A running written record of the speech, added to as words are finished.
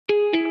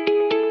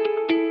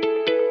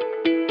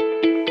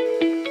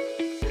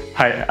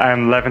Hi,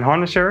 I'm Levin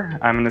Hornischer.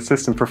 I'm an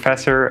assistant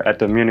professor at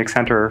the Munich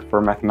Center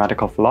for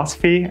Mathematical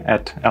Philosophy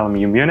at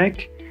LMU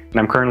Munich. And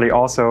I'm currently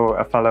also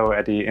a fellow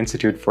at the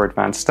Institute for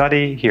Advanced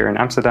Study here in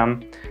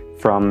Amsterdam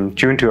from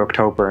June to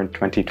October in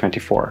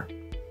 2024.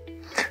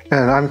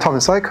 And I'm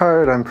Thomas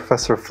Icard. I'm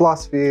professor of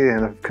philosophy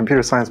and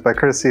computer science by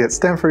courtesy at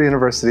Stanford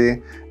University.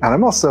 And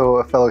I'm also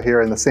a fellow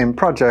here in the same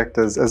project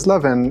as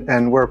Levin.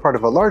 And we're part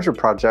of a larger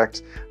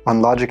project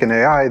on logic and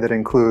AI that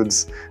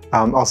includes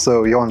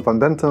also Johan van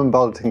Bentum,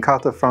 Baldo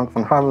Tinkata, Frank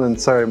van Harmelen,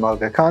 Sari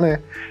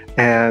Malgakane.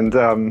 And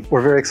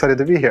we're very excited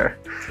to be here.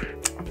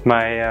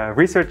 My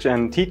research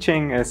and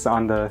teaching is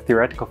on the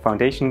theoretical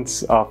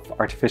foundations of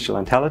artificial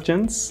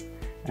intelligence.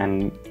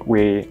 And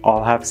we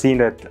all have seen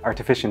that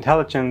artificial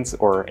intelligence,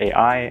 or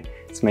AI,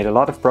 has made a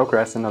lot of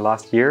progress in the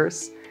last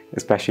years,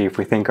 especially if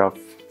we think of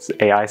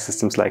AI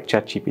systems like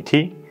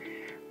ChatGPT.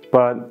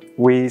 But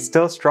we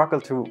still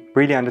struggle to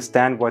really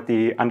understand what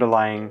the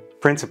underlying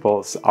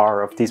principles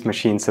are of these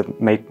machines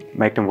that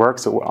make them work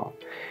so well.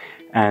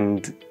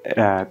 And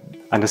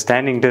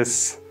understanding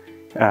this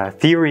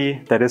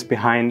theory that is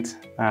behind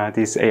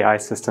these AI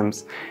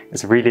systems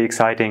is a really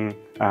exciting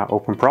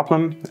open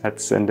problem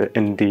that's in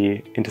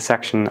the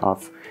intersection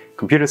of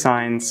computer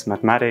science,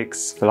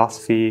 mathematics,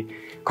 philosophy,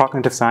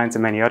 cognitive science,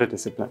 and many other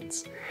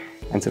disciplines.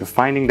 And sort of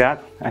finding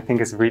that, I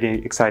think, is a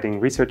really exciting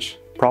research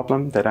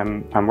problem that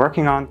I'm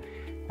working on.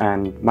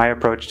 And my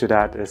approach to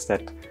that is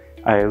that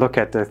I look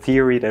at the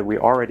theory that we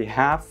already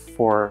have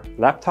for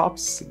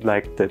laptops,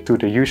 like to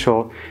the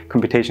usual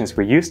computations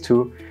we're used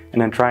to,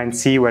 and then try and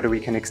see whether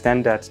we can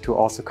extend that to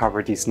also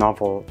cover these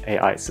novel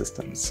AI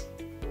systems.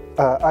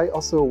 I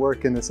also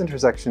work in this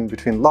intersection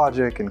between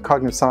logic and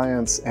cognitive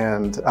science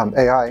and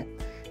AI.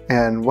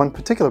 And one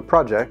particular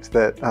project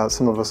that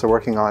some of us are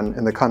working on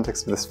in the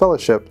context of this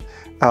fellowship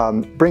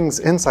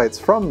brings insights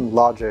from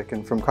logic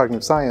and from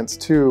cognitive science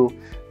to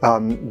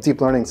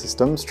deep learning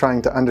systems,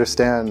 trying to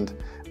understand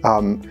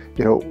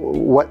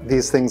what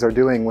these things are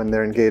doing when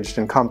they're engaged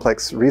in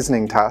complex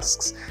reasoning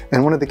tasks.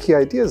 And one of the key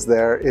ideas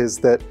there is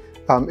that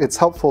it's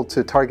helpful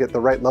to target the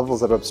right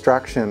levels of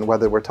abstraction,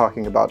 whether we're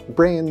talking about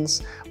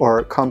brains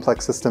or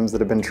complex systems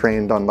that have been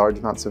trained on large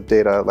amounts of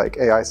data like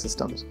AI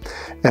systems.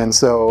 And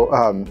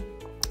so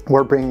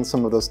we're bringing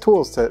some of those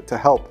tools to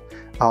help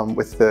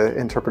with the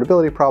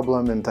interpretability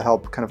problem and to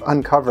help kind of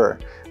uncover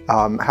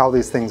how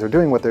these things are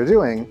doing what they're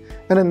doing.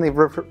 And in the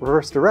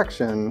reverse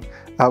direction,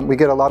 we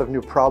get a lot of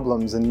new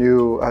problems and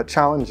new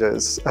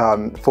challenges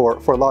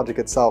for logic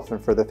itself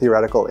and for the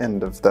theoretical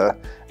end of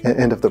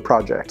the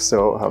project.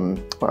 So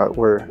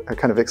we're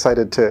kind of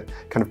excited to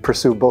kind of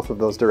pursue both of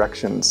those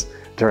directions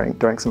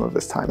during some of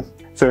this time.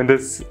 So in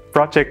this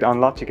project on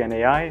logic and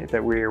AI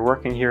that we're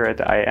working here at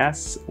the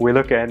IAS, we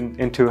look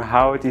into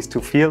how these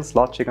two fields,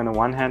 logic on the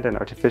one hand and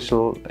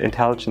artificial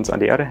intelligence on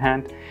the other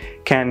hand,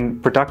 can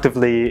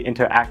productively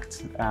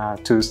interact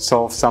to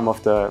solve some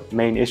of the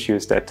main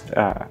issues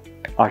that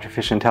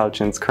artificial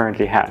intelligence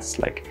currently has,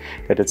 like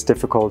that it's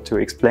difficult to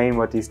explain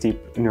what these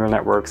deep neural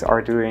networks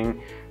are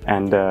doing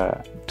and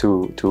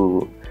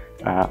to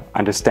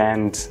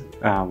understand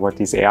what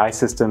these AI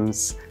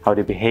systems, how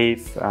they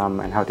behave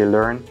and how they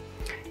learn.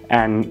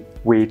 And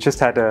we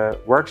just had a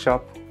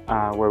workshop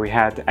where we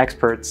had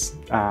experts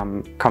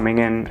coming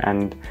in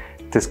and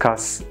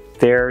discuss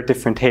their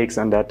different takes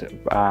on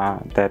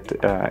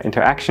that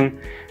interaction,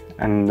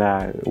 and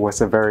it was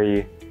a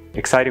very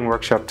exciting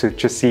workshop to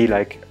just see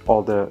like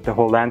all the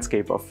whole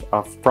landscape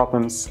of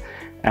problems.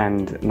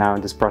 And now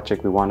in this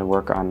project we want to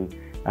work on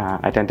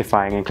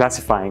identifying and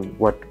classifying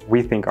what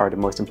we think are the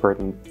most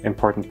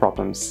important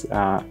problems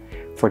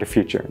for the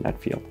future in that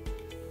field.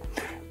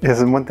 Yes,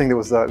 and one thing that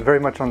was very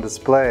much on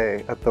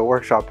display at the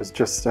workshop is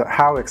just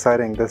how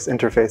exciting this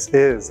interface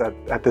is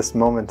at this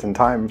moment in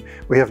time.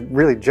 We have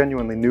really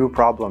genuinely new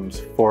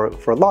problems for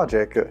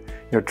logic,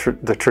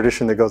 the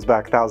tradition that goes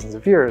back thousands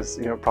of years,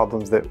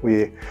 problems that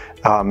we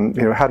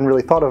hadn't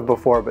really thought of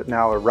before, but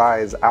now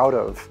arise out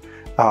of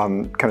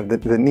kind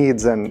of the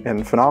needs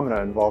and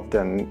phenomena involved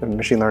in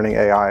machine learning,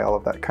 AI, all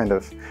of that kind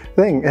of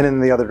thing. And in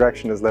the other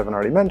direction, as Levin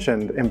already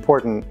mentioned,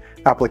 important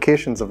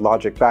applications of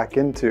logic back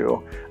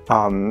into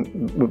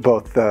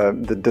both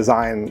the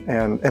design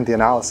and the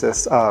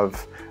analysis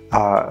of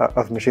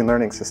machine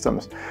learning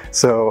systems.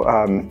 So,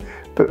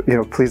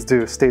 please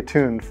do stay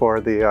tuned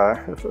for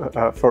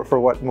for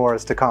what more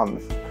is to come.